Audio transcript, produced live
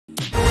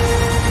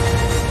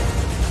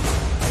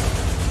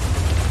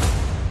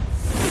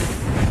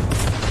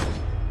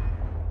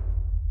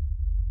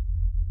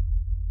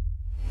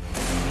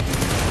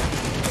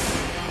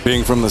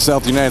Being from the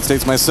South United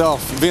States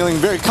myself, feeling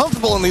very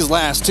comfortable in these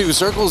last two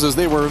circles as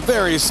they were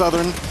very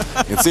southern.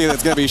 You can see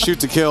that's going to be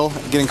shoot to kill,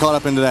 getting caught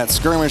up into that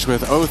skirmish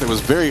with Oath. It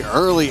was very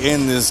early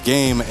in this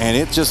game, and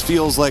it just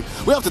feels like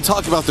we have to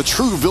talk about the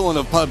true villain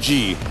of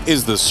PUBG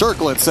is the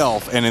circle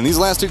itself, and in these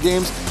last two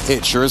games,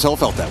 it sure as hell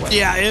felt that way.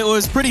 Yeah, it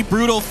was pretty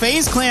brutal.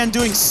 FaZe Clan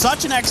doing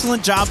such an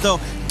excellent job, though,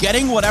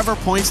 getting whatever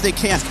points they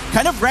can,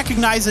 kind of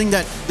recognizing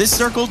that this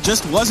circle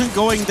just wasn't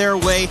going their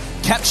way,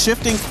 kept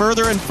shifting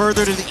further and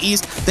further to the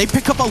east. They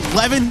pick up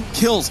 11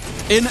 kills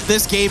in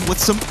this game with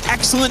some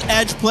excellent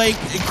edge play,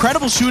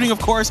 incredible shooting,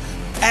 of course,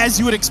 as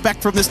you would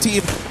expect from this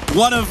team.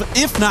 One of,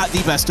 if not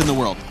the best in the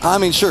world. I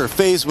mean, sure,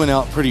 FaZe went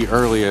out pretty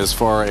early as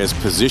far as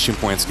position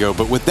points go,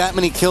 but with that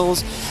many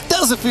kills,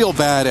 doesn't feel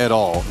bad at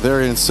all.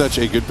 They're in such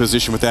a good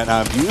position with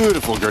that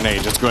beautiful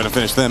grenade just going to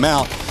finish them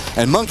out.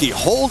 And Monkey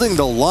holding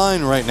the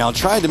line right now,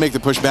 trying to make the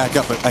push back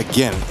up, but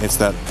again, it's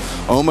that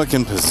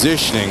Omakan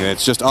positioning, and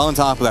it's just on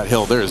top of that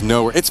hill. There is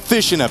nowhere. It's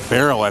fish in a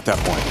barrel at that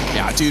point.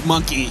 Yeah, dude,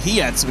 Monkey, he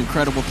had some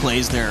incredible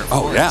plays there.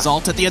 Oh, yeah. His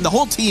ult at the end. The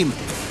whole team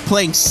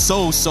playing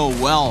so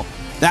well.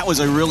 That was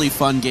a really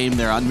fun game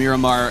there on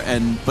Miramar,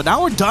 but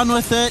now we're done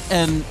with it,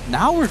 and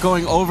now we're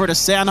going over to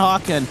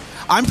Sandhawk, and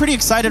I'm pretty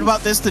excited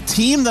about this. The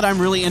team that I'm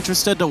really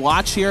interested to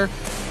watch here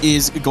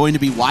is going to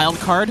be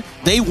Wildcard.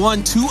 They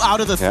won 2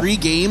 out of the 3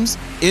 games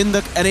in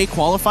the NA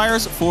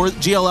qualifiers for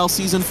GLL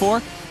Season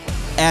 4,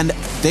 and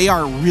they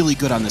are really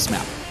good on this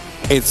map.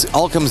 It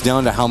all comes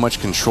down to how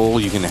much control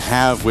you can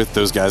have with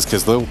those guys,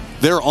 because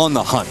they're on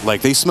the hunt.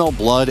 Like, they smell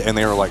blood, and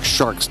they are like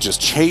sharks just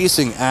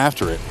chasing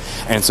after it.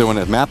 And so in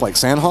a map like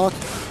Sandhawk,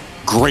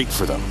 great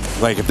for them.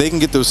 Like, if they can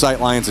get those sight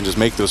lines and just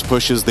make those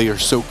pushes, they are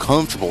so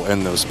comfortable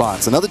in those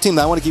spots. Another team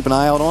that I want to keep an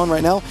eye out on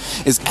right now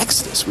is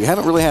Exodus. We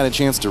haven't really had a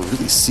chance to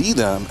really see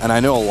them, and I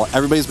know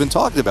everybody's been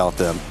talking about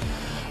them,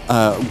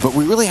 but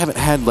we really haven't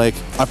had like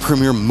a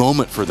premier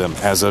moment for them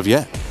as of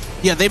yet.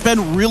 Yeah, they've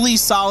been really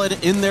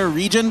solid in their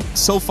region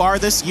so far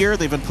this year.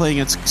 They've been playing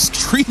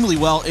extremely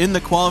well in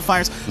the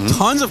qualifiers.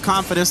 Tons of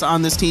confidence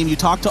on this team. You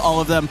talk to all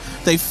of them.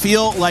 They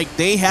feel like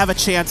they have a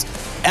chance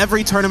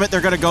every tournament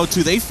they're going to go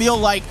to. They feel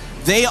like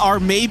they are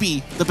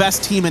maybe the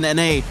best team in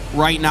NA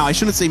right now. I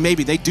shouldn't say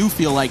maybe. They do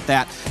feel like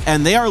that.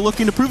 And they are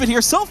looking to prove it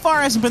here. So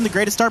far, hasn't been the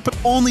greatest start, but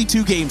only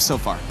 2 games so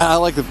far. I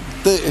like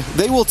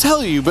they will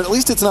tell you, but at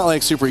least it's not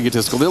like super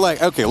egotistical. They're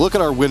like, okay, look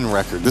at our win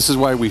record. This is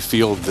why we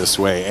feel this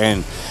way.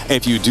 And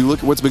if you do look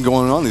at what's been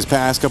going on these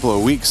past couple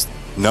of weeks,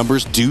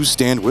 numbers do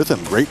stand with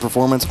them. Great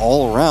performance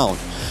all around.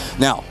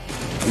 Now,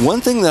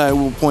 one thing that I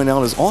will point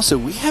out is also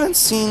we haven't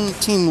seen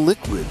Team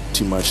Liquid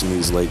too much in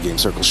these late game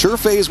circles. Sure,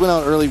 FaZe went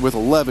out early with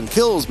 11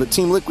 kills, but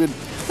Team Liquid,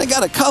 they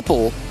got a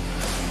couple.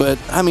 But,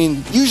 I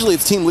mean, usually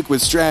it's Team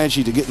Liquid's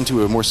strategy to get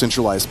into a more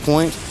centralized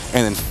point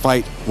and then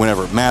fight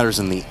whenever it matters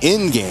in the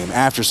end game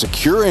after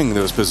securing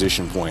those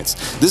position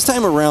points. This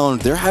time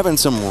around, they're having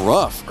some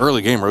rough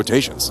early game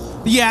rotations.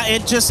 Yeah,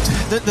 it just,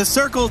 the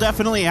circle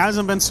definitely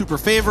hasn't been super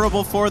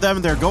favorable for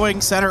them. They're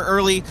going center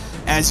early,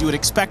 as you would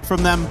expect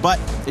from them, but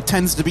it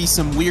tends to be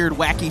some weird,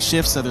 wacky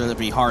shifts, whether it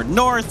be hard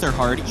north or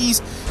hard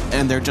east,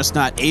 and they're just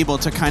not able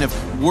to kind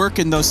of work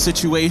in those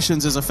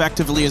situations as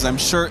effectively as I'm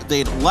sure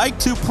they'd like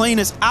to. Plane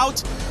is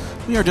out.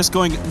 We are just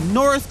going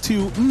north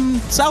to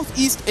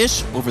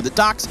southeast-ish over the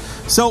docks.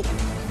 So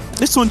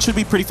this one should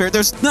be pretty fair.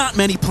 There's not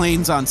many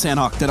planes on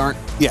Sandhawk that aren't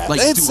like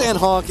it's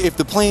Sandhawk. If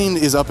the plane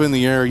is up in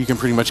the air, you can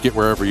pretty much get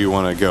wherever you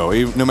want to go,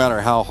 no matter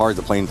how hard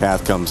the plane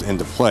path comes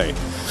into play.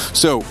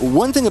 So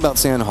one thing about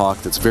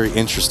Sandhawk that's very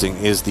interesting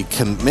is the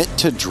commit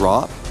to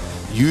drop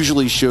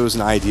usually shows an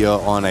idea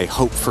on a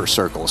hope for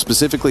circle.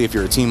 Specifically, if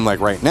you're a team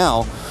like right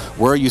now,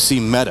 where you see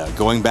Meta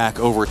going back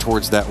over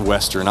towards that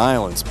western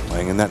islands,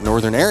 playing in that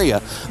northern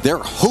area, they're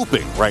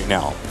hoping right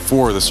now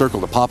for the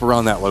circle to pop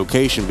around that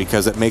location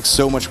because it makes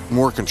so much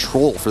more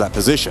control for that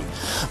position.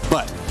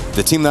 But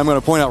the team that I'm going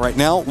to point out right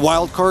now,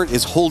 Wildcard,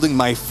 is holding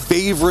my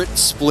favorite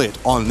split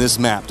on this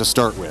map to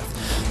start with.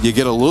 You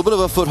get a little bit of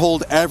a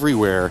foothold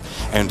everywhere,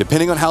 and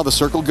depending on how the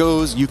circle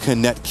goes, you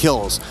can net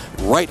kills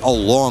right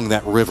along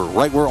that river,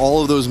 right where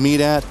all of those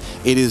meet at.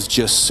 It is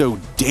just so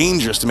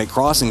dangerous to make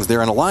crossings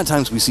there, and a lot of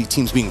times we see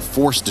teams being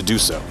forced to do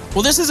so.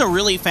 Well, this is a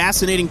really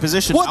fascinating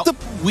position.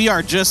 We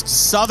are just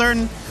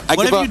southern.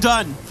 What have you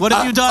done? What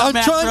have you done,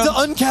 I'm trying to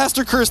uncast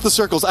or curse the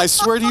circles. I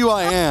swear to you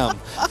I am.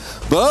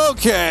 But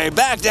okay,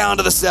 back down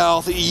to the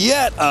south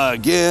yet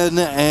again.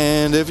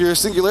 And if you're a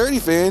Singularity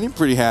fan, you're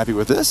pretty happy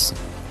with this.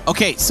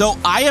 Okay, so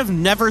I have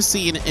never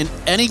seen in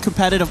any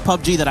competitive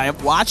PUBG that I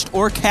have watched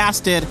or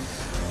casted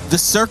the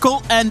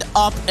circle end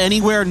up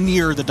anywhere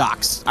near the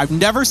docks. I've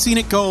never seen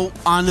it go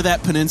onto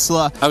that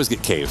peninsula. I always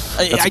get cave.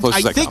 I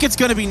think it's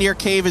going to be near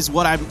cave is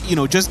what I'm,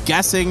 just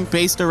guessing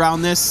based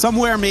around this.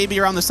 Somewhere maybe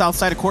around the south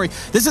side of Quarry.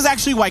 This is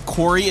actually why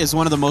Quarry is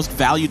one of the most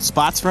valued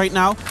spots right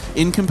now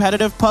in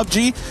competitive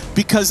PUBG,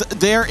 because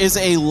there is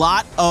a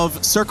lot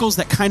of circles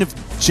that kind of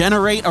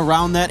generate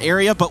around that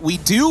area, but we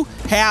do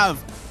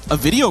have a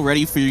video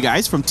ready for you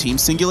guys from Team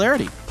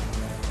Singularity.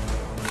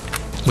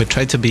 We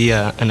try to be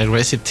an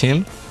aggressive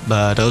team,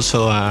 but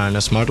also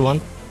a smart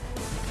one.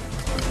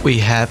 We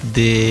have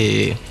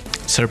the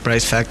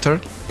surprise factor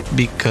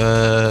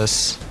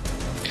because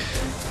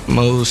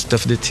most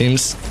of the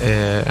teams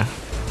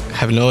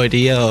have no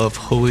idea of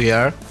who we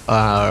are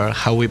or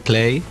how we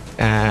play,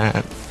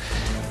 and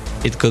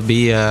it could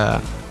be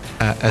a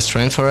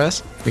strength for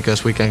us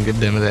because we can give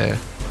them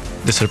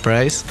the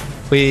surprise.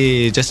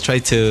 We just try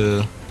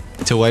to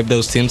wipe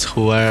those teams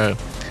who are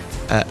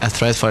a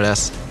threat for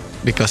us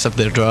because of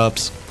their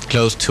drops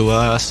close to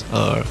us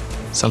or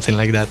something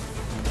like that.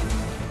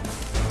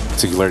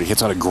 Singularity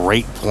hits on a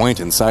great point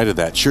inside of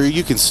that. Sure,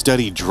 you can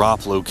study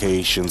drop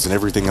locations and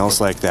everything else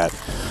like that,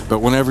 but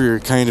whenever you're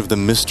kind of the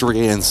mystery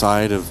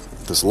inside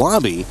of this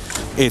lobby,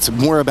 it's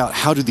more about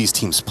how do these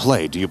teams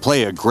play. Do you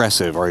play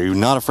aggressive? Are you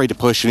not afraid to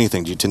push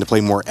anything? Do you tend to play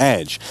more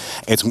edge?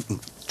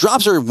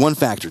 Drops are one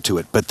factor to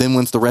it, but then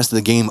once the rest of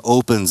the game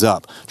opens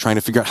up, trying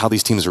to figure out how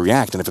these teams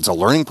react, and if it's a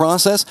learning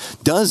process,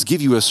 does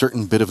give you a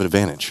certain bit of an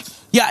advantage.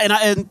 Yeah,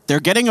 and they're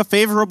getting a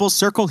favorable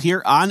circle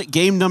here on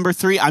game number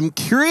 3. I'm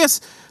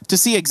curious to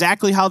see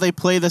exactly how they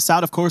play this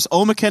out. Of course,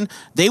 Omekin,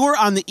 they were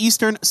on the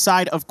eastern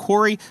side of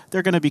Quarry.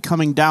 They're going to be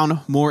coming down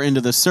more into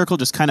the circle,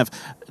 just kind of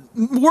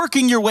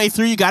working your way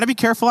through. You got to be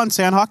careful on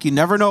Sandhawk. You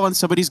never know when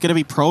somebody's going to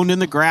be prone in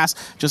the grass,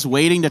 just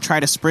waiting to try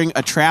to spring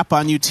a trap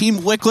on you.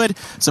 Team Liquid,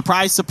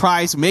 surprise,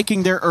 surprise,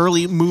 making their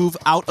early move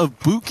out of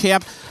boot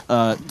camp.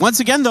 Once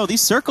again, though,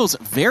 these circles,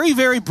 very,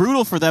 very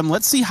brutal for them.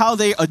 Let's see how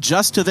they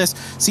adjust to this.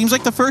 Seems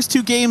like the first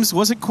 2 games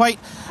wasn't quite,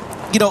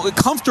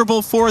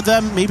 comfortable for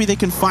them. Maybe they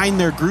can find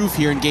their groove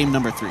here in game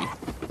number 3.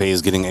 Bay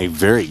is getting a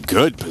very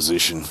good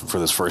position for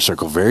this first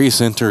circle. Very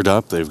centered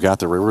up. They've got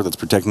the river that's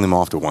protecting them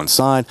off to one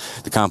side.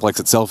 The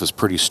complex itself is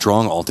pretty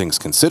strong, all things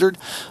considered.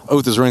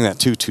 Oath is running that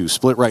 2-2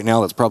 split right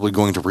now. That's probably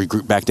going to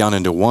regroup back down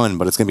into 1,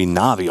 but it's going to be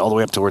Navi all the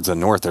way up towards the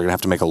north. They're going to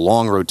have to make a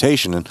long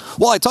rotation. And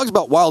while I talked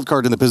about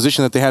Wildcard in the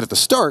position that they had at the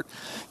start,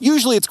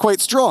 usually it's quite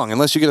strong,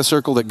 unless you get a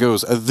circle that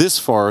goes this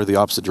far the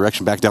opposite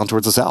direction, back down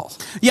towards the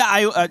south.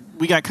 Yeah,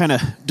 we got kind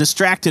of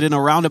distracted in a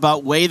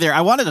roundabout way there.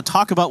 I wanted to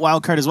talk about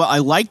Wildcard as well. I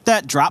like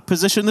that drop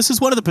position. This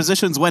is one of the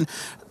positions when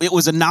it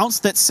was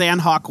announced that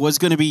Sandhawk was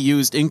going to be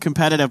used in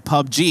competitive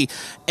PUBG.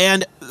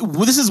 And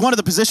this is one of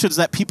the positions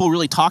that people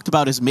really talked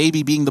about as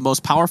maybe being the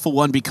most powerful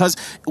one, because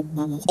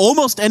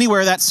almost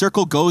anywhere that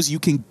circle goes, you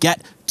can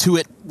get to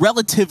it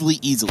relatively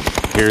easily.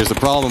 Here's the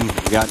problem.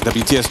 You got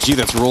WTSG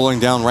that's rolling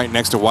down right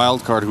next to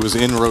Wildcard, who is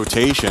in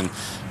rotation.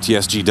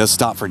 TSG does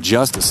stop for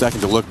just a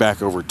second to look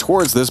back over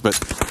towards this, but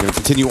going to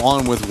continue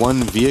on with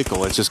one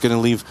vehicle. It's just going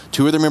to leave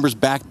 2 of their members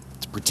back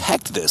to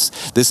protect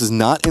this. This is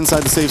not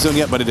inside the safe zone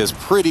yet, but it is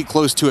pretty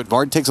close to it.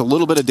 Vard takes a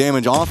little bit of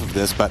damage off of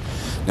this, but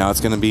now it's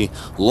going to be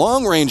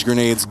long-range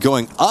grenades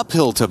going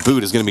uphill to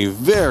boot is going to be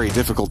very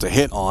difficult to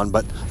hit on,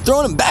 but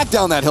throwing them back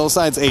down that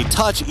hillside's a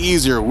touch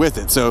easier with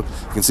it. So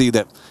you can see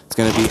that it's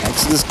going to be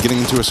Exodus getting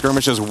into a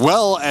skirmish, as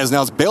well as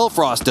now it's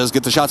Balefrost does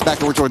get the shots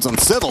back over towards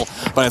Uncivil,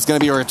 but it's going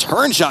to be a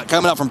return shot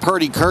coming up from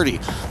Purdy Curdy.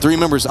 3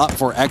 members up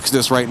for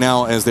Exodus right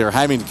now as they're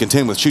having to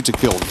contend with shoot to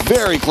kill.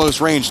 Very close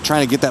range,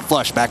 trying to get that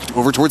flush back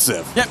over towards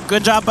Civ. Yep,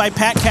 good job by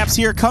Pat Caps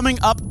here,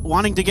 coming up,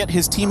 wanting to get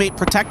his teammate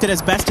protected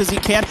as best as he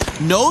can.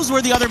 Knows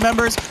where the other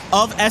members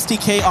of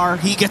SDK are.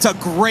 He gets a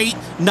great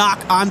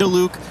knock onto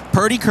Luke.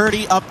 Purdy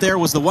Curdy up there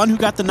was the one who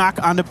got the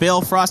knock onto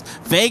Balefrost.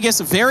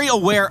 Vegas very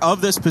aware of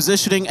this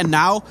positioning, and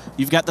now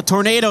you've got the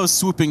Tornadoes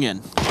swooping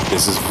in.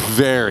 This is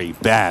very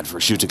bad for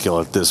Shoot to Kill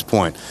at this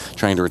point.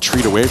 Trying to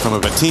retreat away from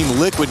it, but Team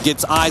Liquid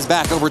gets eyes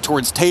back over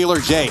towards Taylor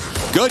J.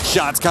 Good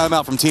shots come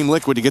out from Team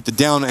Liquid to get the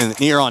down and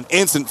near on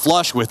instant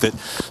flush with it.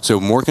 So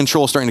more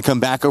control starting to come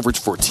back over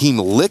for Team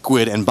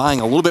Liquid and buying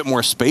a little bit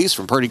more space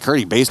from Purdy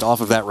Curdy based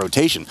off of that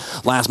rotation.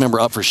 Last member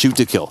up for Shoot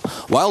to Kill.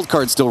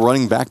 Wildcard still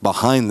running back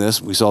behind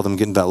this. We saw them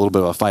get into that little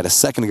bit of a fight a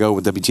second ago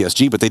with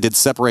WTSG, but they did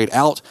separate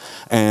out,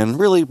 and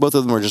really both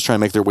of them are just trying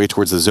to make their way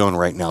towards the zone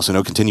right now, so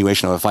no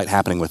continuation of a fight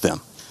happening with them.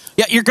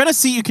 Yeah, you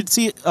can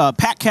see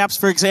Pat Caps,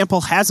 for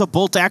example, has a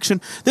bolt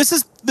action. This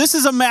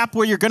is a map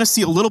where you're going to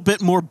see a little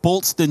bit more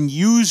bolts than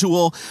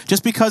usual,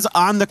 just because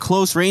on the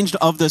close range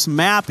of this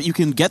map, you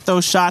can get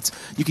those shots,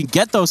 you can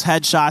get those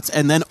headshots,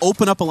 and then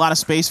open up a lot of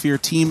space for your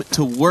team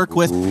to work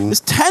with. Ooh. This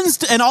tends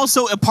to, and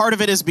also a part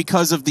of it is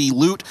because of the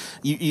loot.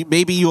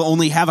 Maybe you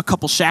only have a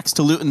couple shacks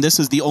to loot, and this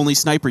is the only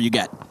sniper you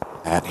get.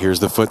 Here's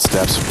the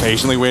footsteps,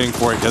 patiently waiting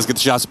for it. Does get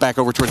the shots back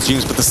over towards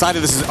Genius, but the side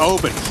of this is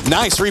open.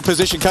 Nice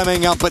reposition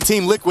coming out, but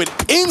Team Liquid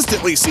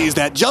instantly sees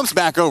that, jumps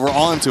back over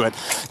onto it.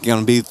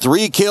 Gonna be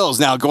 3 kills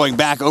now going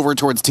back over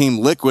towards Team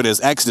Liquid as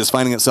Exodus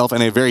finding itself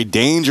in a very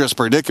dangerous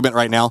predicament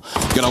right now.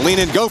 Gonna lean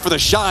in, go for the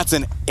shots,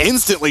 and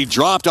instantly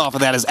dropped off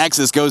of that as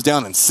Exodus goes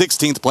down in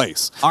 16th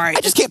place. All right.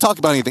 I just can't talk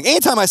about anything.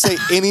 Anytime I say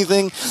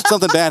anything,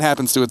 something bad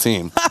happens to a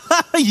team.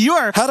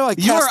 How do I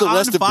cast the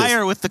rest of this? You are on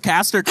fire with the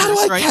caster How do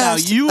curse I right now.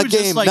 cast You a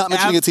just game like not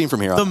mentioning a team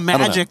from here? The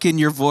magic in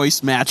your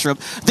voice, Matchup.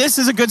 This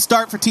is a good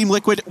start for Team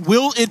Liquid.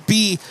 Will it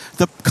be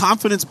the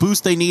confidence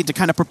boost they need to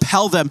kind of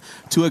propel them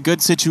to a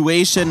good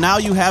situation? Now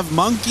you have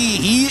Monkey.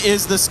 He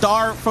is the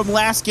star from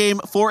last game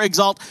for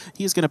Exalt.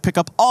 He is going to pick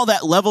up all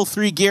that level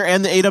 3 gear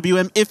and the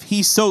AWM if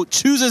he so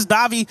chooses.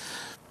 Navi,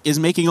 is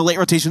making a late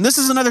rotation. This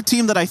is another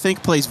team that I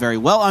think plays very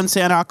well on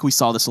Sandhawk. We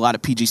saw this a lot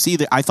at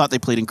PGC. I thought they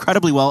played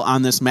incredibly well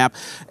on this map,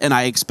 and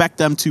I expect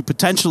them to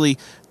potentially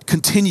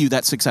continue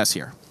that success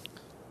here.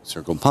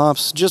 Circle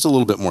pops, just a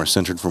little bit more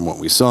centered from what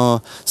we saw.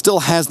 Still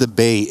has the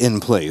Bay in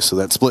place, so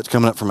that split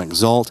coming up from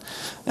Exalt.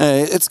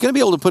 It's going to be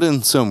able to put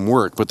in some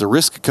work, but the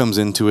risk comes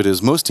into it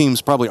is most teams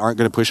probably aren't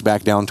going to push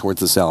back down towards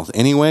the south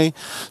anyway.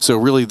 So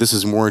really this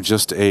is more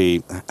just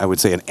I would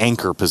say an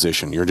anchor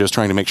position. You're just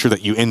trying to make sure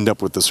that you end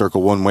up with the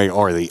circle one way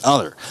or the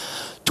other.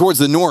 Towards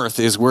the north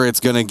is where it's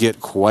going to get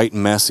quite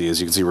messy.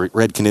 As you can see,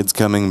 Red Canids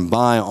coming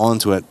by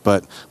onto it,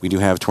 but we do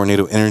have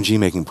Tornado Energy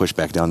making push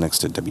back down next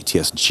to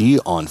WTSG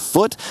on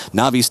foot.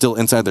 Navi still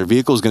inside their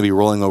vehicle, is going to be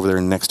rolling over there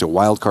next to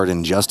Wildcard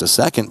in just a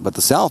second, but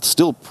the south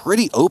still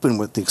pretty open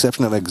with the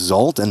exception of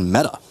Exalt and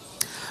Meta.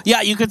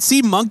 Yeah, you could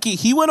see Monkey.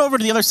 He went over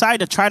to the other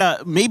side to try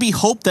to maybe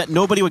hope that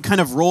nobody would kind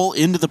of roll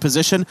into the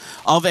position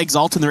of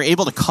Exalt, and they're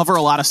able to cover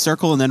a lot of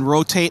circle and then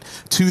rotate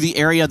to the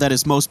area that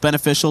is most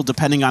beneficial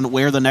depending on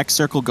where the next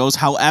circle goes.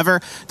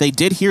 However, they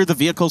did hear the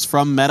vehicles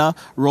from Meta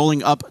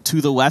rolling up to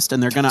the west,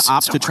 and they're going to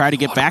opt to try to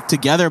get back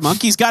together.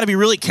 Monkey's got to be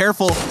really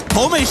careful.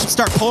 Pome should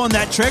start pulling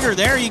that trigger.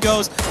 There he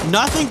goes.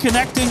 Nothing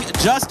connecting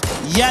just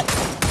yet.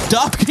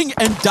 Ducking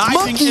and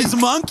diving is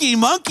Monkey.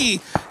 Monkey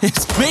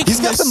is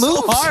making this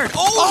so hard.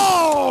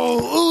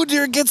 Oh,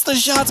 Udyr gets the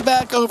shots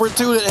back over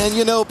to it, and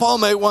you know,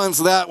 Palme wants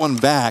that one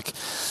back.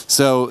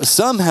 So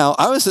somehow,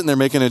 I was sitting there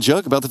making a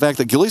joke about the fact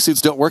that ghillie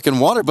suits don't work in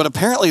water, but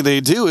apparently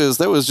they do.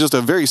 That was just a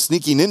very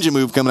sneaky ninja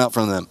move coming out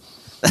from them.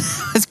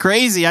 It's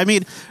crazy. I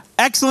mean,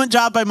 excellent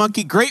job by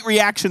Monkey. Great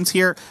reactions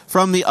here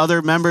from the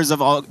other members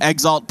of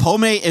Exalt.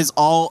 Pome is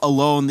all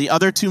alone. The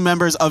other two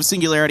members of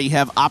Singularity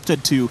have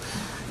opted to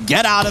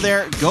get out of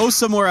there, go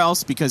somewhere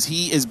else, because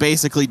he is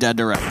basically dead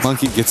to rights.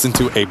 Monkey gets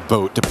into a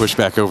boat to push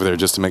back over there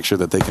just to make sure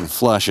that they can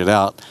flush it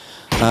out.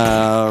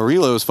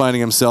 Relo's finding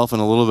himself in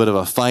a little bit of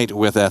a fight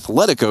with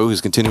Athletico, who's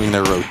continuing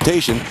their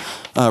rotation.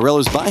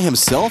 Relo's by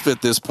himself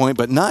at this point,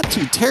 but not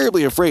too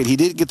terribly afraid. He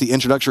did get the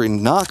introductory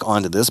knock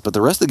onto this, but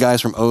the rest of the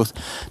guys from Oath,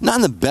 not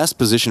in the best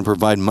position to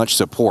provide much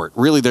support.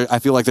 Really, I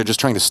feel like they're just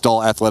trying to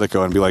stall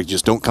Athletico and be like,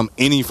 just don't come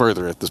any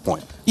further at this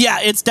point. Yeah,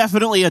 it's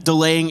definitely a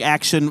delaying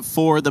action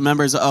for the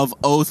members of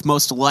Oath,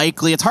 most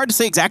likely. It's hard to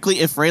say exactly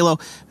if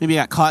Relo maybe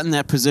got caught in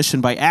that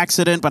position by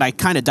accident, but I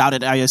kind of doubt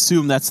it. I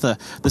assume that's the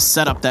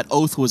setup that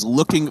Oath was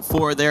looking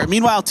for there.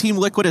 Meanwhile, Team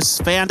Liquid is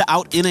fanned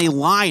out in a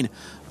line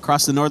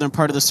across the northern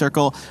part of the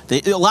circle.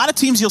 A lot of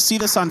teams, you'll see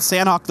this on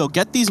Sandhawk, they'll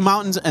get these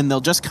mountains and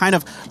they'll just kind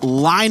of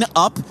line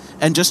up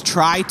and just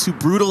try to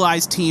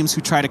brutalize teams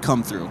who try to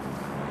come through.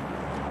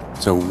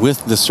 So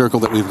with the circle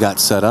that we've got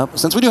set up,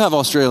 since we do have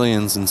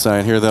Australians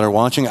inside here that are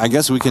watching, I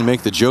guess we can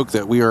make the joke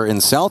that we are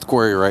in South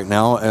Quarry right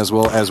now, as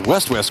well as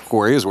West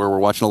Quarry is where we're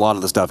watching a lot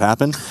of the stuff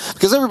happen.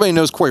 Because everybody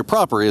knows Quarry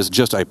proper is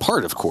just a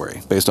part of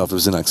Quarry, based off of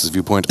Xenox's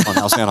viewpoint on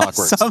how Sandhawk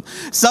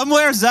works.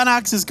 Somewhere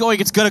Xenox is going,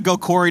 it's going to go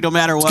Quarry no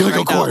matter what. It's going to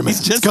go Quarry, man.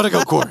 It's going to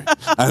go Quarry.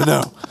 I don't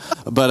know.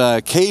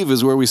 But Cave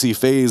is where we see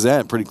FaZe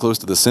at, pretty close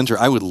to the center.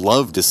 I would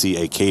love to see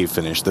a Cave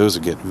finish. Those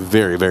would get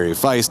very, very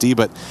feisty.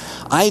 But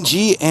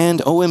IG and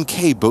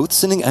OMK both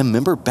sending a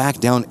member back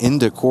down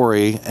into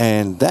Quarry,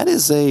 and that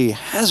is a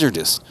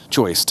hazardous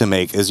choice to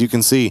make. As you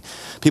can see,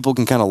 people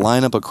can kind of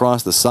line up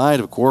across the side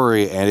of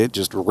Quarry, and it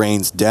just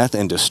rains death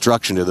and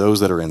destruction to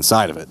those that are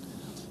inside of it.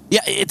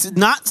 Yeah, it's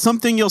not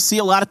something you'll see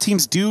a lot of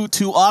teams do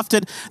too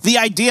often. The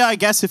idea, I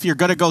guess, if you're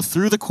going to go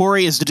through the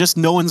quarry is to just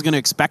no one's going to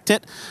expect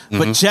it.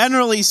 But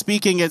generally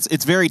speaking,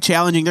 it's very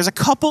challenging. There's a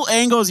couple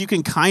angles you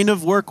can kind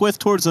of work with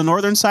towards the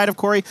northern side of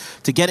quarry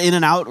to get in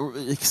and out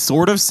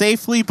sort of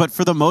safely, but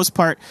for the most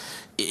part,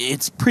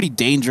 it's pretty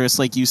dangerous.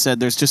 Like you said,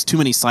 there's just too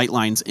many sight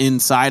lines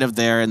inside of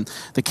there. And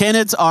the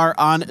Canids are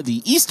on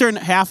the eastern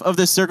half of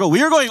this circle.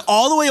 We are going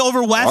all the way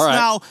over west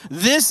now.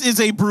 This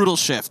is a brutal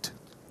shift.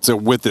 So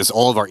with this,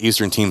 all of our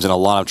Eastern teams in a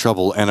lot of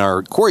trouble, and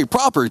our Quarry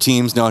proper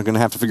teams now are going to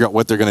have to figure out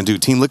what they're going to do.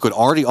 Team Liquid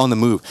already on the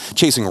move,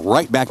 chasing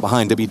right back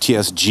behind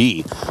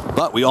WTSG.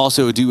 But we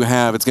also do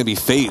have, it's going to be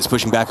FaZe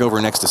pushing back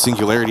over next to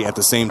Singularity at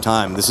the same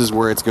time. This is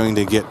where it's going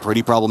to get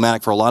pretty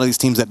problematic for a lot of these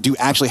teams that do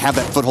actually have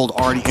that foothold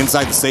already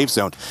inside the safe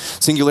zone.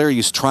 Singularity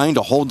is trying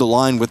to hold the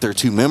line with their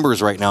two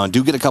members right now and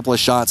do get a couple of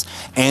shots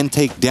and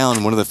take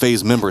down one of the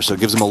FaZe members. So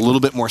it gives them a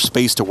little bit more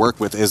space to work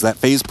with, as that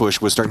FaZe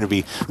push was starting to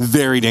be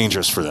very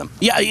dangerous for them.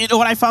 Yeah, you know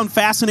what I found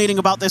fascinating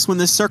about this when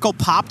this circle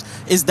popped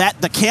is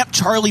that the Camp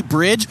Charlie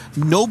bridge,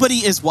 nobody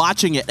is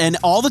watching it, and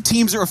all the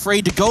teams are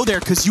afraid to go there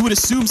because you would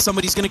assume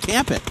somebody's going to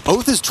camp it.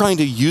 Oath is trying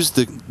to use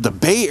the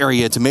Bay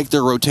area to make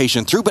their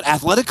rotation through, but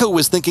Athletico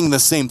was thinking the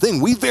same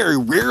thing. We very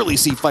rarely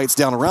see fights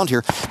down around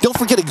here. Don't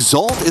forget,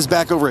 Exalt is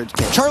back over at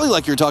Camp Charlie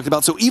like you're talking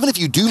about, so even if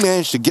you do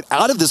manage to get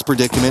out of this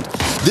predicament,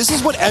 this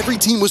is what every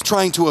team was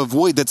trying to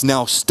avoid that's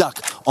now stuck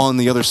on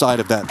the other side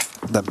of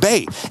the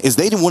Bay, is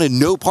they didn't want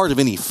no part of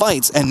any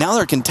fights, and now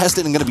they're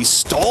contested and going to be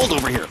stalled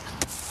over here.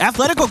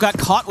 Atletico got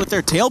caught with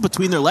their tail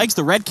between their legs.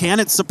 The red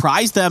cannons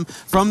surprised them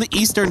from the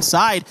eastern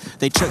side.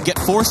 They get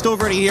forced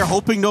over to here,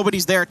 hoping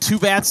nobody's there. Too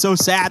bad, so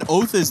sad.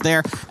 Oath is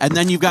there. And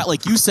then you've got,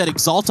 like you said,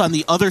 Exalt on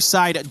the other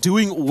side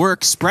doing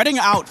work, spreading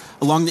out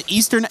along the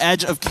eastern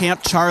edge of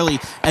Camp Charlie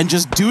and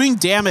just doing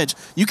damage.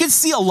 You can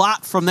see a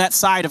lot from that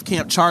side of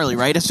Camp Charlie,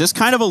 right? It's just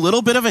kind of a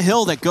little bit of a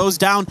hill that goes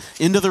down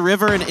into the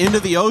river and into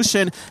the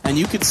ocean, and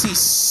you can see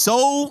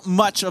so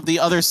much of the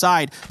other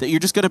side that you're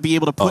just going to be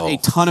able to put a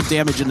ton of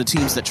damage into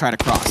teams that try to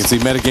cross. You can see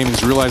Metagaming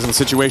is realizing the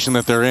situation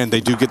that they're in.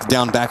 They do get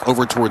down back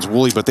over towards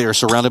Wooly, but they are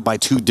surrounded by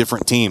two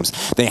different teams.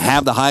 They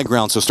have the high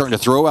ground, so starting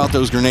to throw out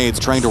those grenades,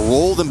 trying to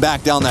roll them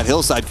back down that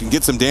hillside can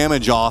get some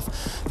damage off.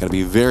 Got to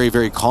be very,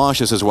 very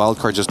cautious as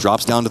Wildcard just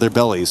drops down to their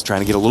bellies,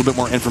 trying to get a little bit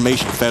more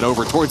information fed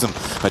over towards them.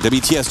 But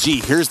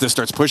WTSG hears this,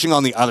 starts pushing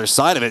on the other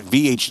side of it.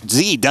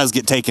 VHZ does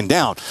get taken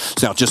down.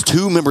 So now just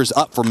two members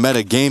up for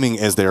Metagaming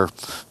as they're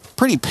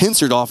pretty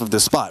pincered off of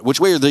this spot.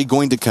 Which way are they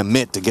going to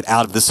commit to get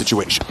out of this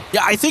situation?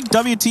 Yeah, I think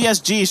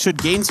WTSG should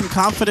gain some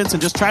confidence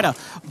and just try to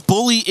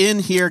bully in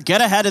here, get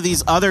ahead of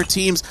these other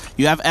teams.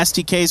 You have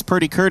STK's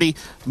Purdy Curdy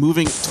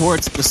moving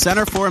towards the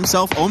center for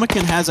himself.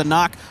 Omican has a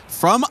knock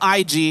from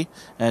IG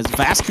as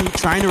Vasku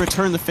trying to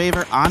return the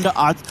favor onto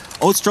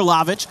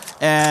Ostrolovic,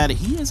 and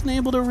he isn't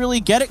able to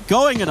really get it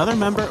going. Another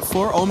member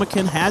for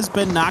Omican has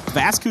been knocked.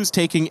 Vasku's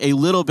taking a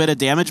little bit of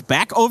damage.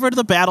 Back over to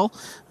the battle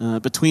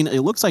between, it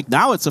looks like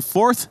now it's a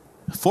fourth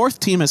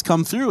team has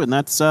come through, and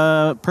that's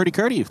Purdy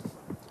Curdy.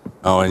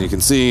 Oh, and you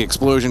can see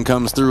Explosion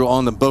comes through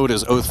on the boat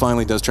as Oath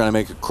finally does try to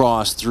make a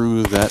cross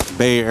through that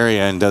bay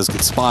area and does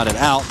get spotted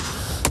out.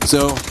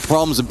 So,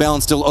 problems of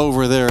balance still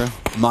over there.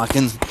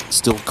 Makin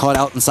still caught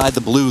out inside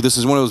the blue. This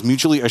is one of those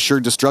mutually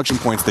assured destruction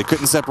points. They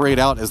couldn't separate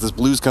out as this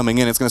blue's coming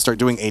in. It's going to start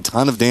doing a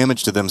ton of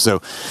damage to them. So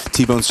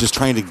T-Bone's just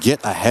trying to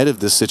get ahead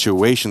of this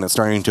situation that's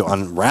starting to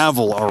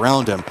unravel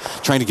around him,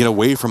 trying to get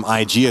away from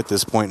IG at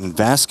this point. And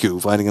Vasku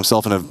finding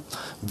himself in a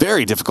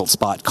very difficult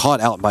spot,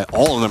 caught out by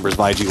all the members of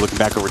IG looking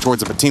back over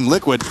towards it. But Team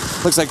Liquid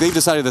looks like they've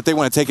decided that they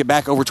want to take it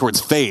back over towards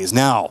FaZe.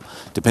 Now,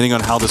 depending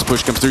on how this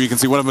push comes through, you can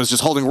see one of them is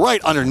just holding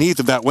right underneath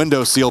of that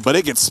window seal, but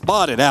it gets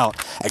spotted out,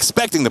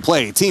 expecting the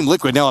play. Team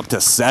Liquid now up to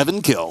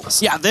 7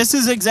 kills. Yeah, this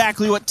is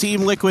exactly what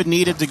Team Liquid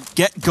needed to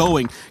get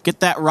going.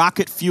 Get that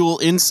rocket fuel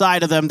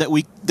inside of them that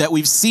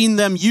we've seen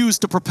them use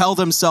to propel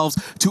themselves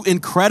to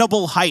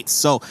incredible heights.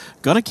 So,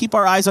 gonna keep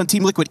our eyes on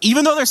Team Liquid.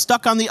 Even though they're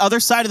stuck on the other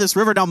side of this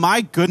river. Now,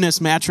 my goodness,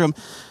 Matchroom,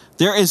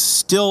 there is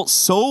still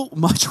so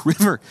much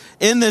river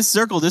in this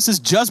circle. This is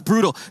just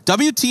brutal.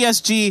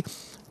 WTSG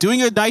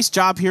doing a nice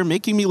job here,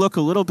 making me look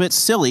a little bit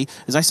silly.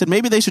 As I said,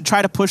 maybe they should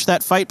try to push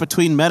that fight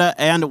between Meta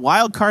and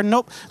Wildcard.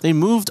 Nope, they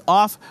moved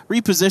off,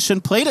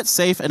 repositioned, played it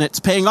safe, and it's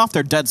paying off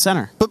their dead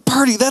center. But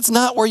Purdy, that's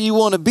not where you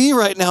want to be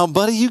right now,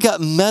 buddy. You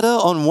got Meta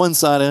on one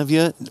side of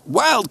you,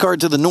 Wildcard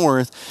to the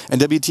north,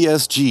 and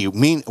WTSG.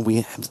 We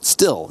have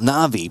still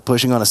Na'Vi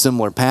pushing on a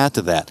similar path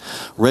to that.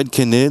 Red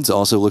Canids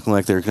also looking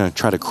like they're going to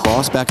try to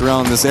cross back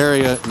around this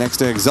area next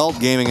to Exalt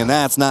Gaming, and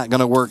that's not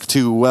going to work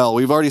too well.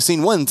 We've already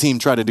seen one team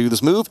try to do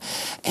this move,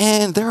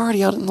 and they're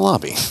already out in the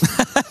lobby.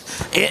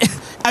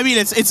 I mean,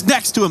 it's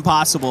next to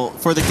impossible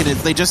for the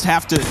Canids. They just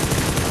have to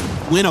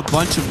win a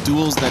bunch of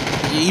duels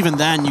that even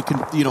then you can,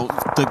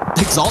 the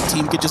Exalt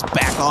team could just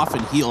back off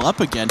and heal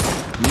up again.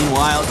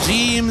 Meanwhile,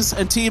 Jeems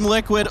and Team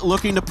Liquid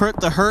looking to put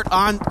the hurt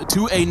on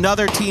to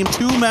another team.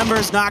 2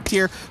 members knocked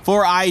here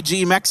for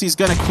IG. Mexi's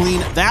going to clean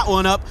that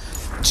one up.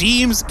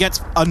 Jeems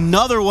gets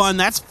another one.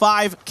 That's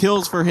 5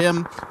 kills for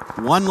him.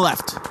 1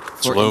 left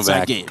for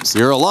Inside Games.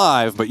 You're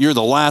alive, but you're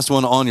the last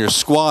one on your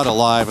squad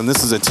alive, and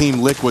this is a Team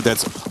Liquid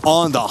that's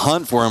on the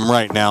hunt for him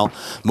right now.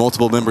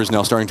 Multiple members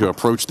now starting to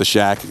approach the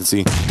shack. You can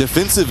see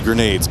defensive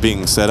grenades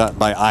being set up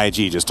by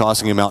IG, just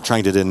tossing him out,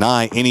 trying to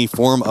deny any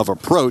form of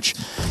approach.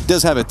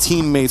 Does have a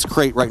teammate's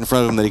crate right in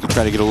front of him that he can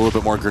try to get a little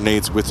bit more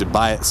grenades with to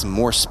buy some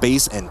more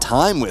space and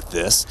time with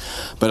this,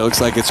 but it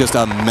looks like it's just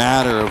a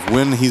matter of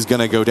when he's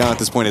going to go down at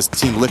this point as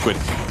Team Liquid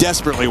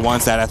desperately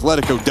wants that.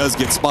 Atletico does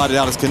get spotted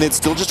out as Knit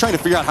still just trying to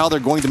figure out how they're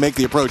going to make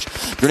the approach.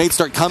 Grenades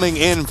start coming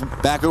in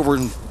back over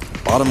in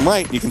bottom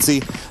right. You can see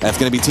that's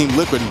going to be Team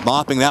Liquid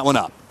mopping that one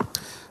up.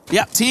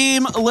 Yep,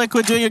 Team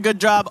Liquid doing a good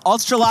job.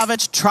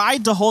 Ostrolovic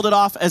tried to hold it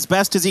off as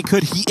best as he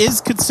could. He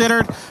is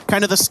considered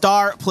kind of the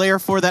star player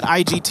for that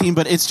IG team,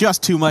 but it's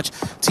just too much.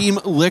 Team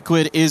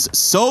Liquid is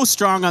so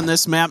strong on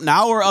this map.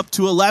 Now we're up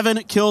to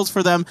 11 kills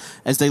for them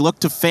as they look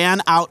to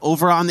fan out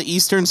over on the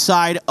eastern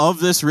side of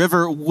this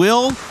river.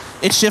 Will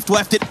it shift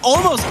west? It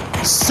almost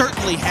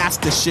certainly has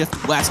to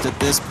shift west at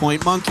this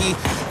point. Monkey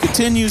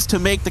continues to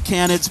make the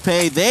Canids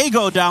pay. They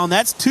go down.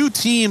 That's 2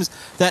 teams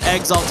that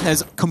Exalt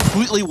has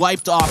completely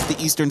wiped off the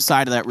eastern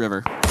side of that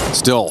river.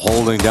 Still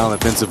holding down the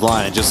defensive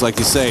line, and just like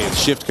you say, the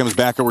shift comes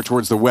back over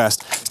towards the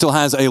west. Still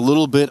has a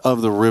little bit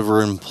of the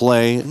river in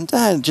play, and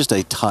just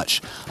a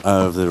touch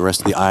of the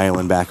rest of the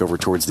island back over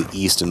towards the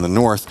east and the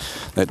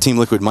north that Team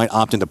Liquid might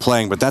opt into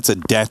playing, but that's a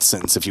death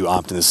sentence if you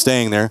opt into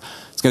staying there.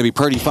 It's It's going to be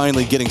Purdy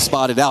finally getting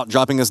spotted out,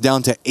 dropping us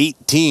down to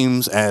 8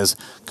 teams as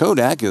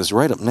Kodak is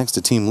right up next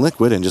to Team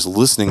Liquid and just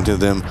listening to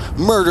them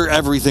murder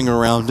everything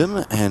around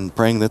him and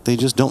praying that they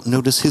just don't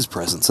notice his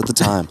presence at the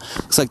time.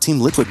 Looks like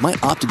Team Liquid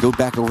might opt to go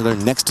back over there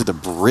next to the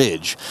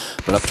bridge,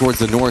 but up towards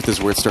the north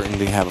is where it's starting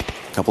to have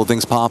a couple of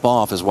things pop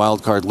off as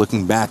Wildcard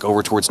looking back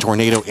over towards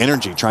Tornado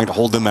Energy, trying to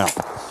hold them out.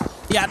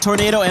 Yeah,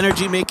 Tornado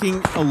Energy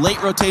making a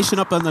late rotation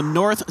up on the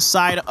north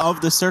side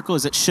of the circle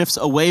as it shifts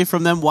away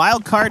from them.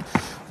 Wildcard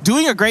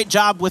doing a great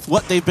job with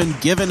what they've been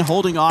given,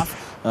 holding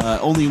off,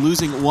 only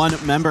losing one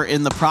member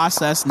in the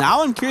process.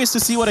 Now I'm curious to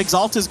see what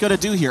Exalt is going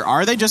to do here.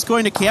 Are they just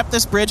going to camp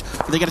this bridge?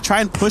 Are they going to try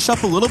and push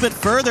up a little bit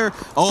further?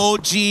 Oh,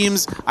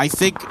 James, I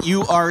think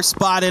you are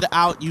spotted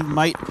out. You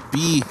might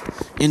be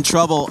in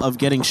trouble of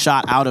getting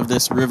shot out of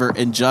this river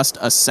in just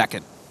a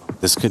second.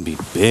 This could be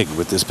big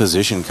with this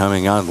position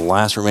coming on. The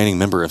last remaining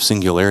member of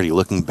Singularity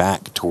looking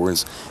back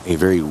towards a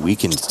very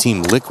weakened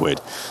Team Liquid.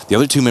 The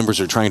other 2 members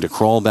are trying to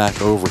crawl back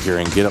over here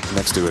and get up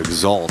next to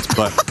Exalt,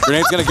 but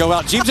Grenade's going to go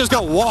out. Jeep's just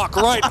going to walk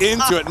right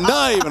into it,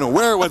 not even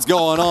aware of what's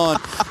going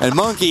on. And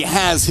Monkey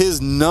has his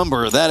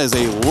number. That is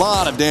a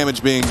lot of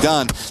damage being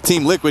done.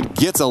 Team Liquid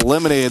gets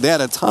eliminated. They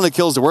had a ton of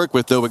kills to work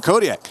with, though, but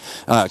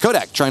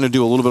Kodak trying to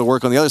do a little bit of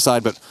work on the other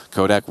side, but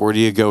Kodak, where do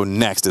you go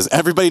next? As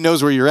everybody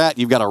knows where you're at,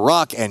 you've got a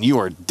rock, and you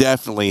are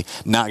definitely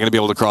not going to be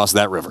able to cross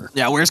that river.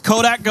 Yeah, where's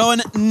Kodak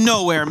going?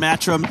 Nowhere,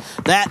 Matrim.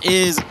 That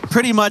is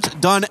pretty much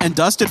done and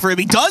dusted for him.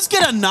 He does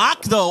get a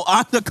knock, though,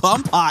 on the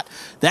Kumpot.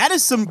 That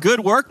is some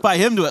good work by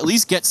him to at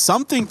least get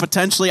something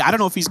potentially. I don't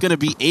know if he's going to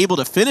be able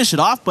to finish it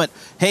off, but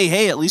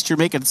hey, at least you're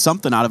making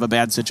something out of a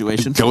bad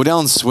situation. Go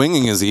down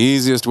swinging is the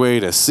easiest way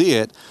to see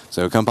it.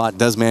 So Kumpot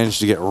does manage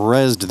to get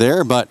rezzed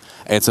there, but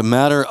it's a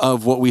matter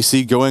of what we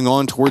see going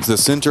on towards the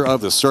center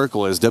of the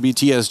circle as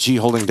WTSG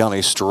holding down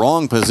a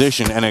strong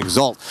position and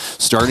Exalt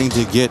starting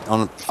to get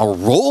on a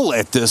roll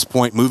at this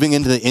point, moving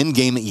into the end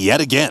game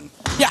yet again.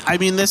 Yeah, I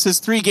mean, this is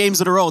 3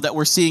 games in a row that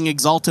we're seeing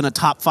Exalt in a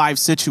top 5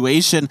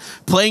 situation,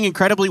 playing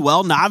incredibly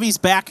well. Navi's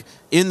back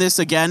in this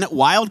again.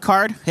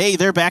 Wildcard, hey,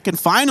 they're back. And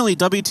finally,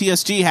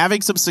 WTSG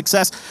having some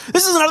success.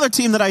 This is another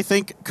team that I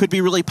think could be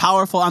really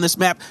powerful on this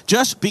map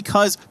just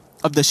because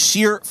of the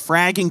sheer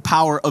fragging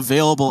power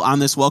available on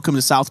this Welcome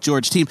to South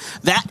George team.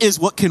 That is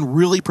what can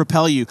really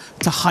propel you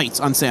to heights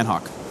on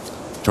Sandhawk.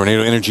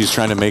 Tornado Energy is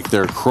trying to make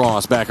their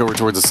cross back over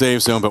towards the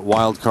safe zone, but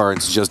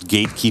Wildcard's just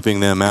gatekeeping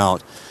them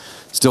out.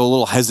 Still a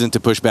little hesitant to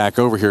push back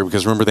over here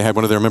because remember they had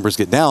one of their members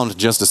get down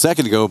just a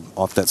second ago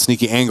off that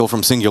sneaky angle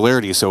from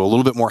Singularity, so a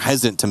little bit more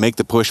hesitant to make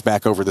the push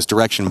back over this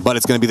direction, but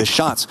it's going to be the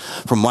shots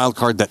from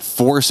Wildcard that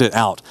force it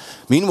out.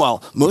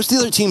 Meanwhile, most of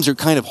the other teams are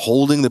kind of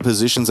holding the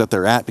positions that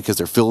they're at because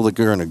they feel like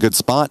they're in a good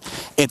spot.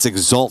 It's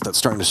Exalt that's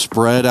starting to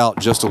spread out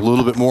just a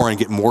little bit more and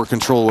get more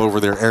control over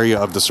their area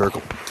of the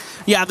circle.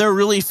 Yeah, they're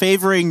really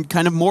favoring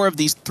kind of more of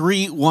these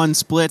 3-1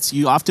 splits.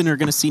 You often are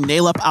going to see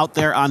Nailup out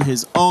there on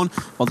his own,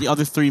 while the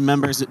other 3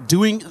 members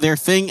doing their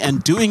thing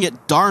and doing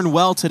it darn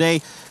well today.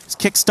 It's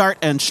Kickstart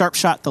and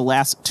Sharpshot, the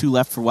last 2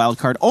 left for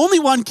Wildcard. Only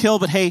 1 kill,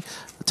 but hey,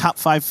 the top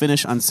 5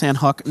 finish on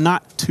Sandhawk,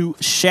 not too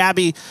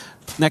shabby.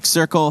 Next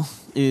circle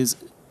is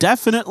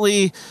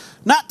definitely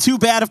not too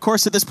bad. Of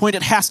course, at this point,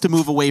 it has to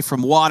move away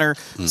from water.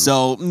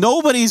 So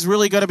nobody's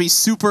really going to be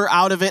super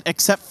out of it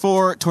except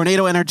for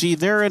Tornado Energy.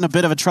 They're in a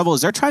bit of a trouble as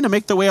they're trying to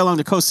make their way along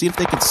the coast, see if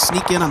they can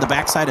sneak in on the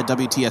backside of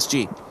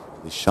WTSG.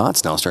 The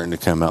shots now starting to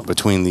come out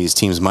between these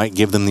teams might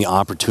give them the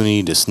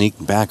opportunity to sneak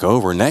back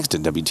over next to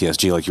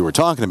WTSG like you were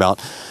talking about.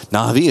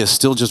 Navi is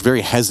still just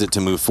very hesitant to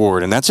move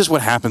forward, and that's just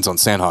what happens on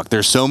Sandhawk.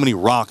 There's so many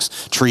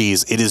rocks,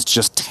 trees, it is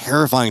just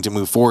terrifying to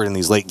move forward in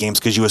these late games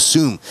because you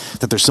assume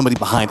that there's somebody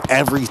behind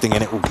everything,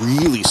 and it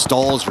really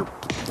stalls your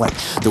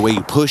the way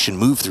you push and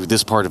move through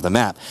this part of the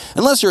map.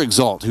 Unless you're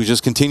Exalt, who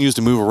just continues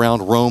to move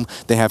around, roam,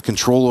 they have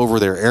control over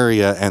their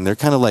area, and they're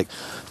kind of like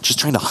just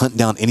trying to hunt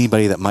down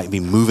anybody that might be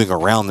moving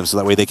around them so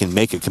that way they can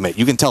make a commit.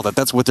 You can tell that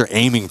that's what they're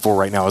aiming for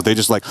right now. Is they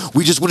just like,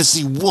 we just want to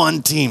see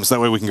one team so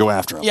that way we can go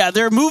after them. Yeah,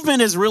 their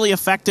movement is really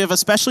effective,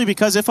 especially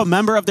because if a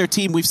member of their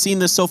team, we've seen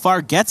this so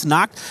far, gets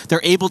knocked, they're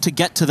able to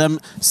get to them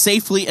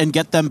safely and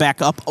get them back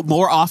up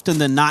more often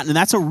than not. And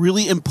that's a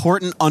really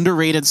important,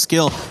 underrated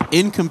skill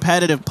in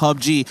competitive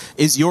PUBG,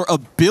 is your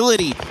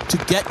ability to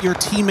get your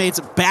teammates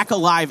back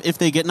alive if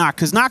they get knocked.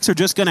 Because knocks are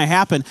just going to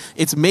happen.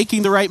 It's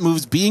making the right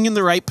moves, being in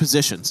the right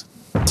positions.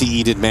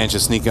 TE did manage to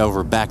sneak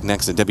over back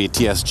next to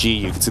WTSG.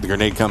 You can see the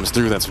grenade comes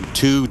through. That's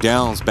 2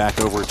 downs back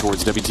over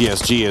towards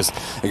WTSG as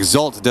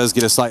Exalt does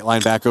get a sight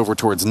line back over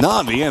towards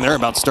Navi, and they're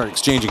about to start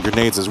exchanging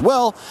grenades as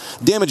well.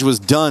 Damage was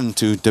done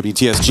to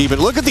WTSG, but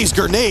look at these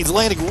grenades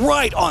landing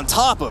right on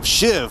top of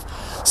Shiv.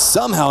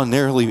 Somehow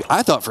narrowly,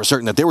 I thought for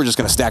certain that they were just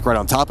going to stack right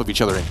on top of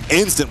each other and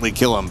instantly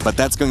kill him, but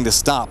that's going to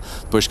stop.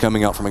 Push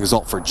coming out from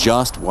Exalt for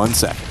just 1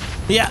 second.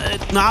 Yeah,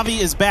 Navi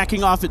is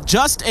backing off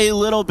just a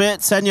little bit.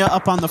 Senya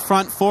up on the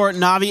front for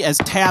Navi as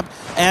Tab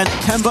and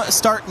Kemba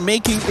start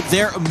making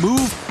their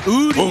move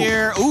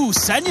Udyr. Ooh,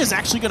 Senya's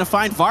actually going to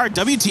find Vard.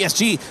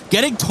 WTSG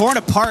getting torn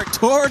apart.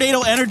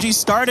 Tornado Energy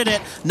started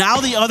it. Now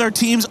the other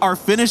teams are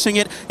finishing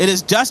it. It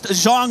is just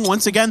Zhong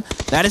once again.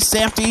 That is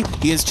Samty.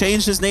 He has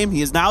changed his name.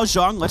 He is now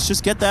Zhong. Let's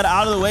just get that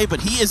out of the way.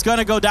 But he is going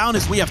to go down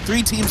as we have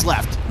 3 teams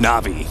left.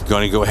 Na'Vi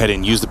going to go ahead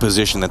and use the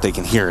position that they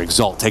can hear.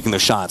 Exalt taking the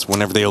shots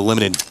whenever they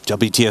eliminated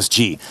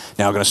WTSG.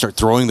 Now going to start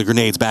throwing the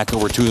grenades back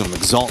over to them.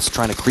 Exalt's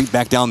trying to creep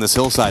back down this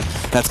hillside.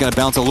 That's going to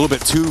bounce a little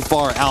bit too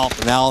far out.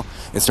 But now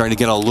it's starting to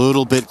get a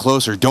little bit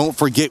closer. Don't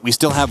forget, we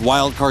still have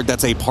Wildcard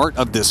that's a part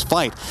of this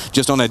fight,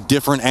 just on a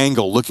different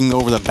angle, looking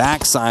over the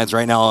backsides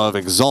right now of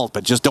Exalt,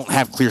 but just don't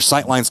have clear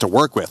sight lines to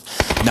work with.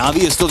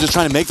 Na'Vi is still just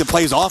trying to make the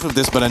plays off of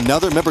this, but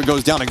another member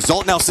goes down.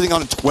 Exalt now sitting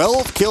on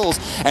 12 kills,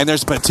 and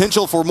there's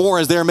potential for more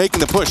as they're making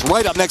the push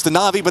right up next to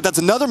Na'Vi, but that's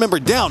another member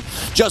down.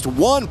 Just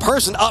one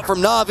person up from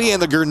Na'Vi,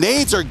 and the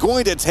grenades are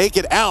going to take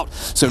it out.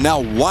 So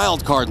now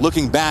Wildcard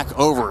looking back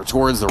over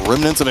towards the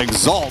remnants of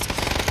Exalt.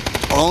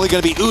 Only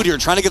going to be Udyr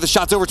trying to get the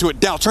shots over to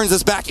it. Dow turns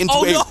this back into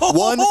a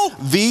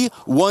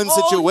 1v1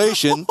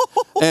 situation.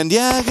 And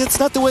yeah, it's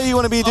not the way you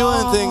want to be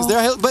doing things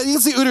there. But you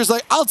can see Udyr's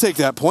like, I'll take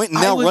that point.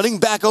 And now running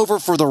back over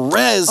for the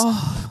res.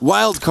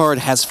 Wildcard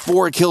has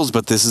 4 kills,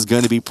 but this is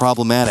going to be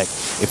problematic.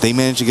 If they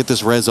manage to get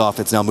this res off,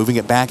 it's now moving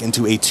it back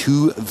into a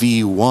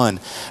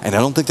 2v1. And I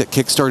don't think that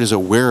Kickstart is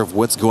aware of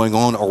what's going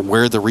on or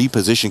where the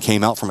reposition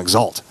came out from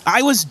Exalt.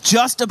 I was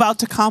just about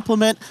to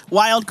compliment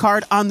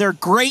Wildcard on their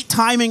great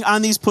timing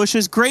on these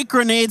pushes, great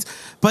grenades,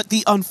 but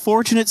the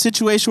unfortunate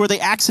situation where they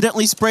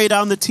accidentally spray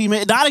down the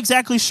teammate. Not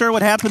exactly sure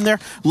what happened there.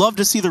 Love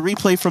to see the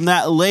replay from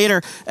that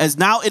later, as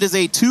now it is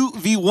a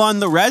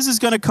 2v1. The res is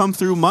going to come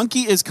through.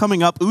 Monkey is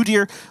coming up.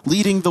 Udyr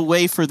leading the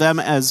way for them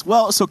as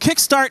well. So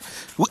Kickstart,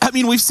 I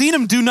mean, we've seen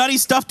him do nutty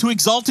stuff to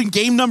Exalt in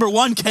game number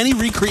 1. Can he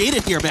recreate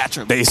it here,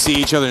 Batcham? They see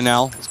each other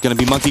now. It's going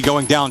to be Monkey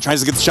going down, tries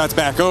to get the shots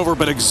back over,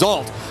 but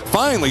Exalt,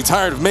 finally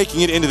tired of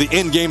making it into the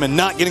end game and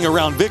not getting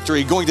around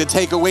victory, going to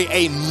take away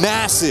a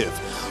massive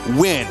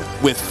win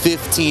with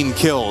 15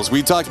 kills.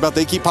 We talked about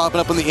they keep popping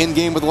up in the end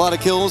game with a lot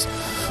of kills.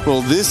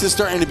 Well, this is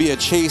starting to be a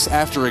chase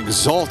after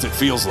Exalt, it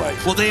feels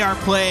like. Well, they are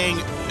playing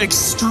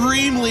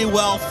extremely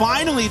well.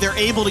 Finally, they're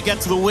able to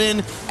get to the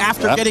win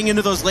after getting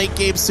into those late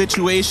game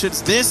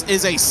situations. This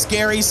is a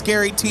scary,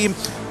 scary team.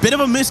 Bit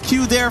of a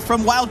miscue there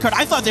from Wildcard.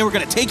 I thought they were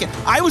going to take it.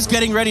 I was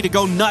getting ready to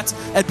go nuts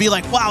and be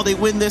like, wow, they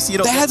win this. You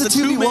know, they had the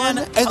 2v1,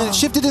 and then it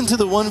shifted into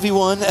the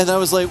 1v1, and I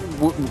was like,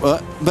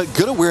 but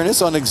good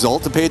awareness on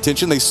Exalt to pay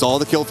attention. They saw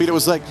the kill feed. It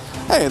was like,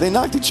 hey, they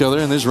knocked each other,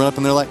 and they just run up,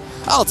 and they're like,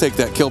 I'll take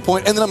that kill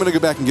point, and then I'm going to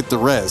go back and get the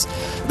res.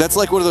 That's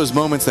like one of those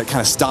moments that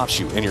kind of stops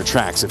you in your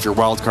tracks if you're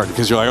Wildcard,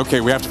 because you're like, okay,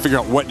 we have to figure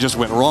out what just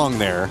went wrong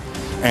there.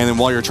 And then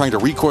while you're trying to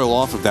recoil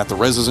off of that, the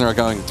res isn't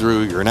going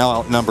through, you're now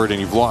outnumbered, and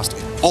you've lost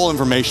all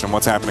information on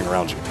what's happening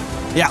around you.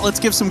 Yeah, let's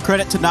give some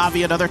credit to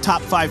Na'Vi, another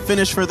top 5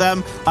 finish for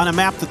them on a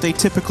map that they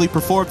typically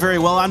perform very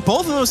well on.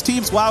 Both of those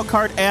teams,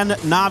 Wildcard and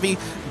Na'Vi,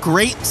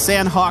 great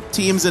Sandhawk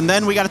teams. And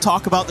then we got to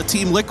talk about the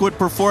Team Liquid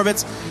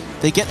performance.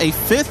 They get a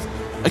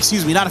 5th,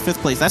 excuse me, not a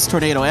 5th place, that's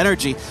Tornado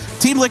Energy.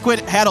 Team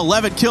Liquid had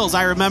 11 kills,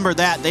 I remember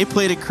that. They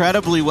played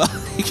incredibly well.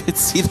 You can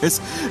see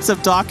there's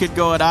some talking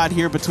going on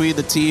here between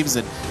the teams,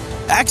 and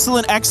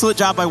excellent, excellent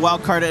job by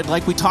Wildcard. And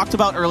like we talked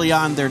about early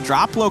on, their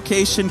drop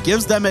location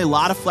gives them a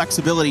lot of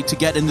flexibility to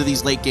get into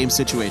these late game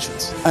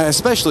situations.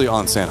 Especially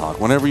on Sandhawk.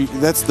 Whenever you,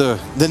 that's the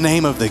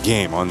name of the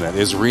game on that,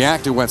 is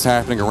react to what's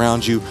happening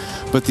around you,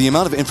 but the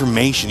amount of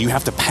information you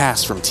have to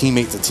pass from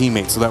teammate to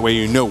teammate so that way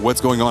you know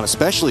what's going on,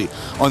 especially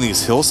on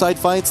these hillside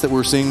fights that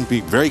we're seeing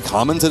be very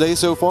common today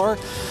so far.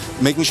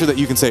 Making sure that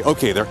you can say,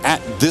 okay, they're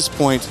at this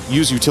point,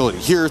 use utility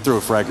here,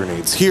 throw frag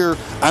grenades here,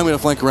 I'm going to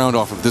flank around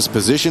off of this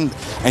position,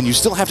 and you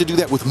still have to do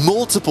that with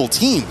multiple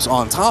teams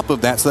on top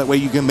of that, so that way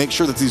you can make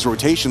sure that these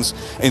rotations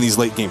and these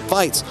late game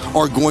fights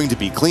are going to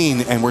be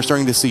clean, and we're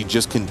starting to see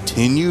just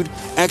continued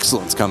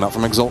excellence come out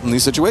from Exalt in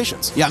these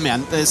situations. Yeah,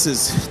 man, this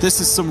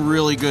is some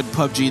really good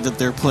PUBG that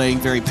they're playing.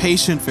 Very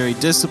patient, very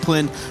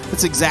disciplined.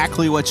 That's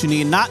exactly what you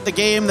need. Not the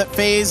game that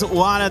FaZe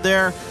wanted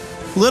there.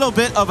 Little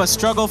bit of a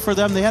struggle for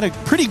them. They had a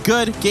pretty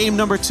good game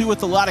number 2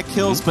 with a lot of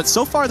kills, but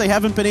so far they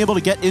haven't been able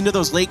to get into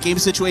those late game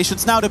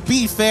situations. Now, to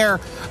be fair,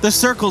 the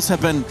circles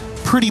have been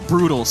pretty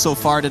brutal so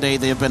far today.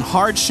 They have been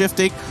hard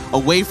shifting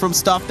away from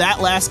stuff.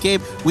 That last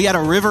game, we had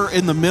a river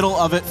in the middle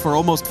of it for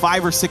almost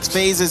 5 or 6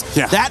 phases.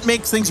 Yeah. That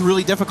makes things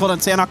really difficult on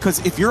Sandhawk,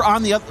 because if you're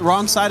on the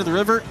wrong side of the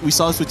river, we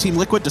saw this with Team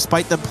Liquid,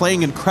 despite them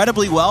playing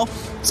incredibly well,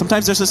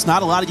 sometimes there's just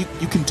not a lot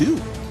you can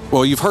do.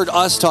 Well, you've heard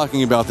us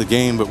talking about the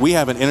game, but we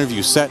have an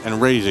interview set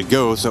and ready to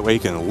go so that way you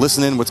can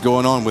listen in what's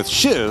going on with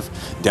Shiv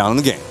down in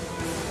the game.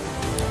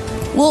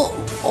 Well,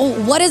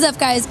 what is up,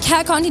 guys?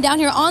 Cat Conti down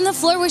here on the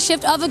floor with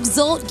Shift of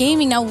Exalt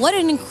Gaming. Now, what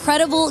an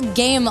incredible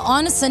game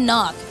on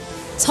Sandhawk.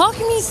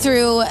 Talking me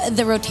through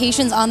the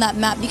rotations on that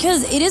map,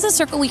 because it is a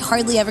circle we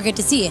hardly ever get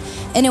to see,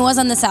 and it was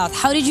on the south.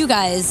 How did you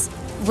guys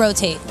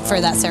rotate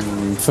for that circle?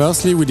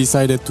 Firstly, we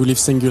decided to leave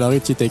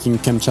Singularity taking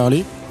Camp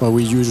Charlie, where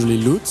we usually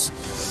loot.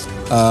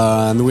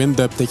 And we ended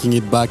up taking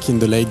it back in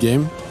the late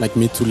game, like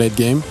mid to late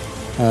game,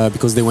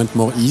 because they went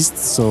more east.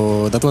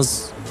 So that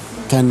was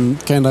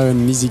kind of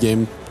an easy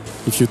game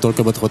if you talk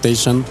about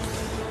rotation.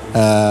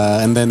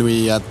 And then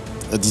we had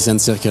a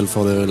decent circle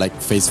for the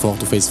phase 4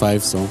 to phase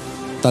 5, so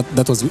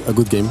that was a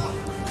good game.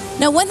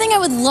 Now, one thing I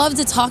would love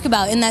to talk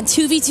about in that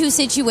 2v2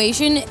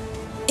 situation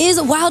is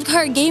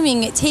Wildcard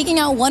Gaming taking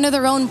out one of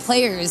their own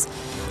players.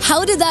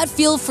 How did that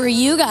feel for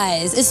you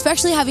guys,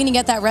 especially having to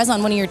get that res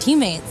on one of your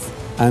teammates?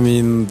 I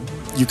mean,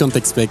 you can't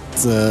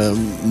expect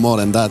more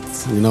than that,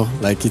 you know?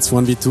 It's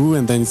 1v2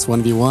 and then it's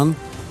 1v1,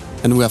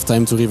 and we have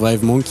time to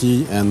revive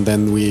Monkey, and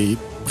then we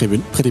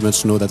pretty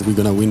much know that we're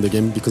gonna win the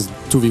game, because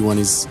 2v1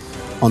 is,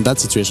 on that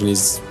situation,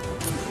 is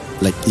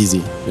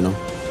easy, you know?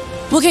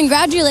 Well,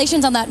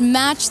 congratulations on that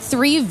match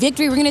 3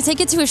 victory. We're going to take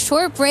it to a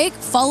short break,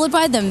 followed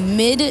by the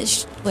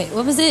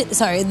what was it?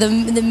 Sorry,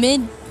 the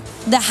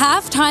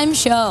halftime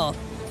show.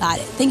 Got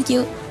it. Thank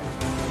you.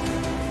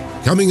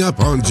 Coming up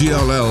on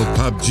GLL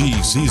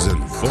PUBG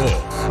Season 4.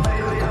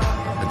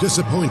 A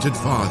disappointed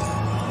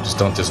father. Just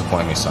don't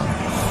disappoint me, son.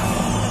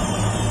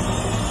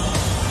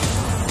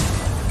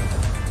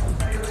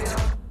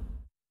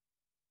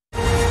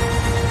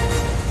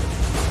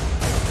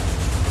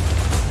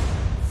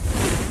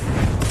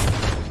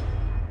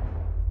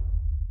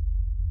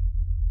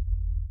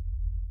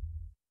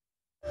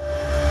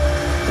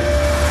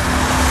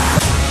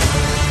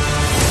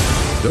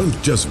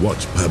 Don't just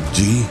watch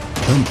PUBG,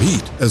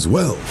 compete as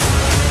well.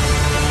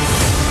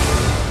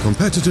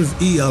 Competitive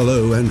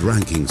ELO and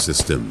ranking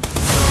system.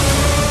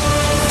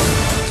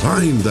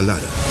 Climb the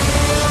ladder.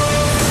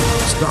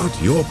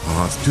 Start your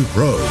path to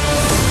pro.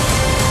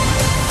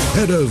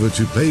 Head over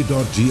to play.gll.gg.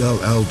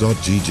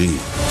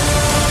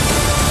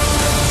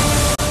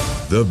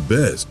 The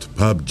best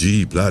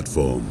PUBG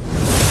platform.